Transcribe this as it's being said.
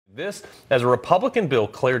This as a Republican bill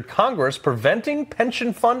cleared Congress, preventing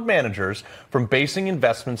pension fund managers from basing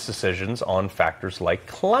investment decisions on factors like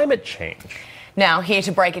climate change. Now, here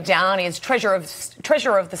to break it down is Treasurer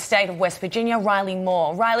of the State of West Virginia, Riley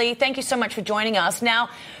Moore. Riley, thank you so much for joining us. Now,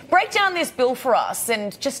 break down this bill for us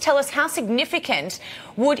and just tell us how significant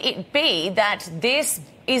would it be that this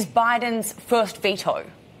is Biden's first veto?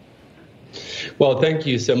 Well, thank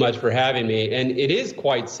you so much for having me. And it is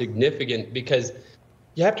quite significant because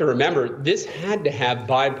you have to remember this had to have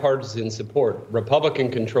bipartisan support.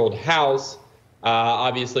 Republican-controlled House.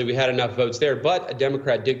 Obviously, we had enough votes there, but a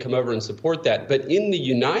Democrat did come over and support that. But in the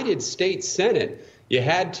United States Senate, you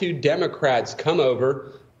had two Democrats come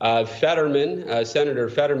over. Senator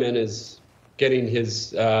Fetterman is getting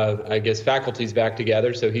his, faculties back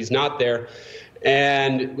together, so he's not there.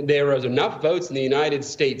 And there was enough votes in the United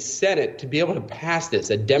States Senate to be able to pass this,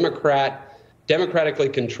 a democratically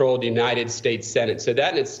controlled United States Senate. So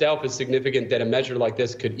that in itself is significant that a measure like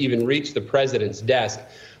this could even reach the president's desk.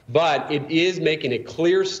 But it is making a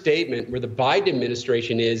clear statement where the Biden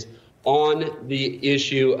administration is on the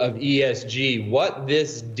issue of ESG. What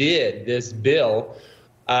this bill,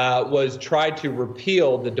 was try to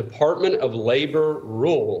repeal the Department of Labor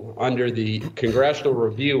rule under the Congressional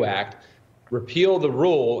Review Act, repeal the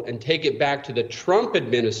rule and take it back to the Trump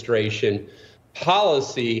administration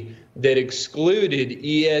policy that excluded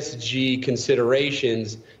ESG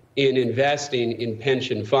considerations in investing in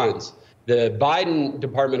pension funds. The Biden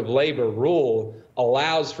Department of Labor rule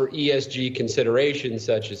allows for ESG considerations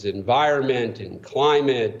such as environment and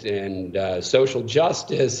climate and social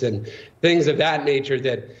justice and things of that nature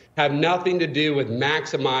that have nothing to do with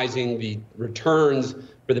maximizing the returns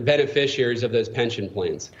for the beneficiaries of those pension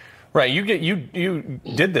plans. Right. You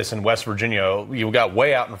did this in West Virginia. You got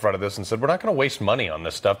way out in front of this and said, we're not going to waste money on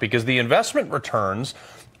this stuff because the investment returns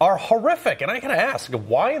are horrific. And I got to ask,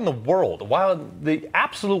 why in the world, the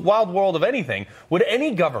absolute wild world of anything, would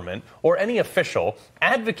any government or any official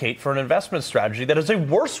advocate for an investment strategy that has a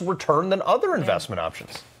worse return than other investment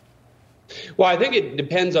options? Well, I think it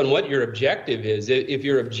depends on what your objective is. If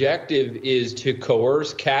your objective is to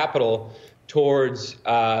coerce capital towards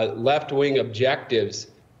left-wing objectives,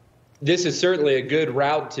 this is certainly a good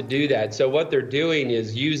route to do that. So what they're doing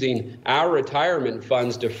is using our retirement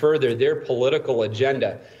funds to further their political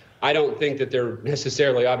agenda. I don't think that they're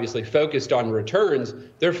necessarily obviously focused on returns.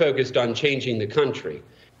 They're focused on changing the country.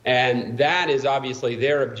 And that is obviously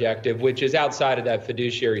their objective, which is outside of that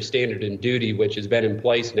fiduciary standard and duty, which has been in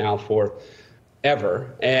place now for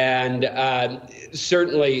ever. And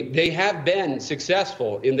certainly they have been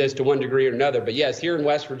successful in this to one degree or another. But yes, here in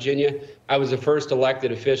West Virginia, I was the first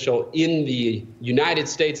elected official in the United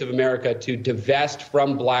States of America to divest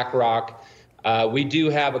from BlackRock. We do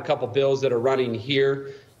have a couple bills that are running here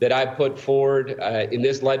that I put forward in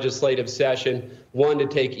this legislative session. One, to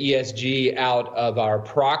take ESG out of our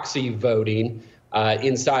proxy voting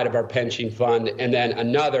inside of our pension fund, and then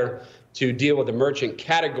another to deal with the merchant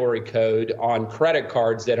category code on credit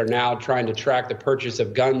cards that are now trying to track the purchase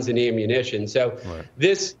of guns and ammunition. So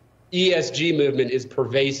This ESG movement is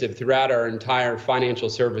pervasive throughout our entire financial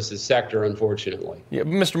services sector, unfortunately. Yeah,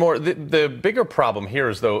 Mr. Moore, the bigger problem here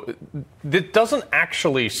is, though, it doesn't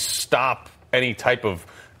actually stop any type of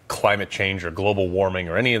climate change or global warming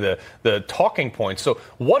or any of the talking points. So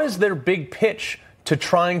what is their big pitch to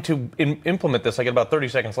trying to implement this? I get about 30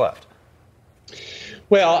 seconds left.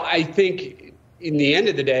 Well, I think in the end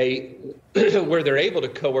of the day, where they're able to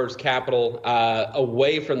coerce capital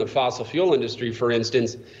away from the fossil fuel industry, for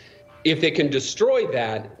instance, if they can destroy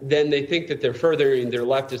that, then they think that they're furthering their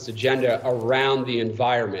leftist agenda around the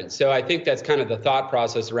environment. So I think that's kind of the thought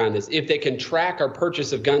process around this. If they can track our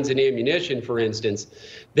purchase of guns and ammunition, for instance,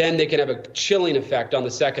 then they can have a chilling effect on the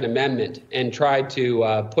Second Amendment and try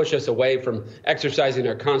to push us away from exercising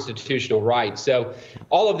our constitutional rights. So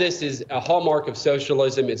all of this is a hallmark of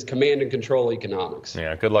socialism. It's command and control economics.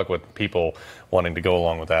 Yeah, good luck with people wanting to go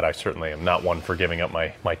along with that. I certainly am not one for giving up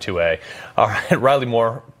my 2A. All right, Riley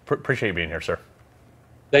Moore, appreciate you being here, sir.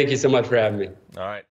 Thank you so much for having me. All right.